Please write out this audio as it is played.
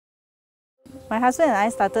My husband and I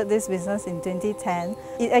started this business in 2010.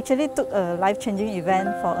 It actually took a life-changing event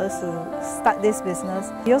for us to start this business.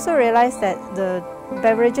 We also realized that the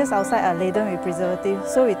beverages outside are laden with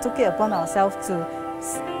preservatives, so we took it upon ourselves to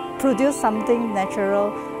produce something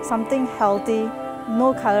natural, something healthy,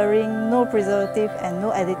 no colouring, no preservative and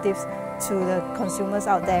no additives to the consumers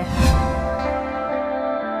out there.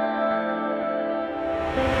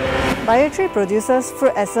 Tree produces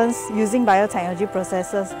fruit essence using biotechnology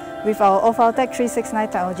processes. With our Ophal-Tech 369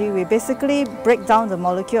 technology, we basically break down the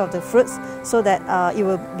molecule of the fruits so that it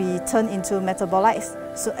will be turned into metabolites,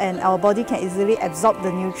 and our body can easily absorb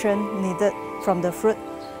the nutrient needed from the fruit,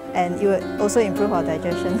 and it will also improve our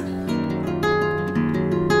digestion.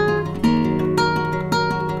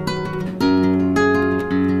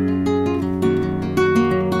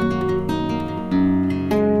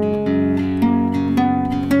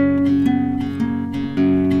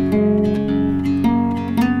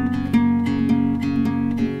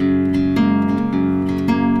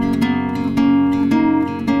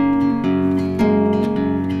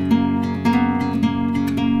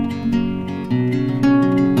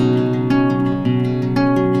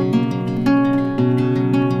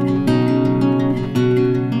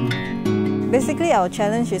 Basically, our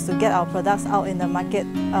challenge is to get our products out in the market.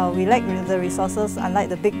 We lack the resources, unlike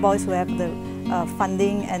the big boys who have the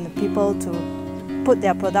funding and the people to put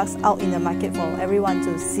their products out in the market for everyone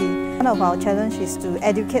to see. One of our challenges is to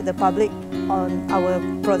educate the public on our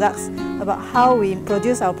products, about how we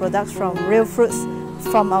produce our products from real fruits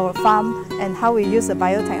from our farm and how we use the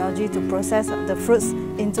biotechnology to process the fruits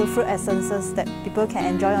into fruit essences that people can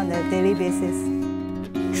enjoy on a daily basis.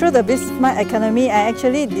 Through the BizSmart economy, I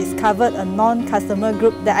actually discovered a non-customer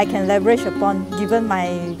group that I can leverage upon given my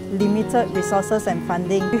limited resources and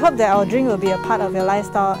funding. We hope that our drink will be a part of your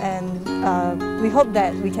lifestyle, and we hope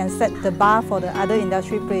that we can set the bar for the other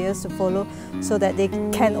industry players to follow so that they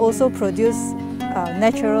can also produce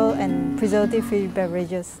natural and preservative-free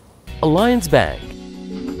beverages. Alliance Bank.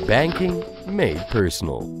 Banking made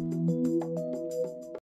personal.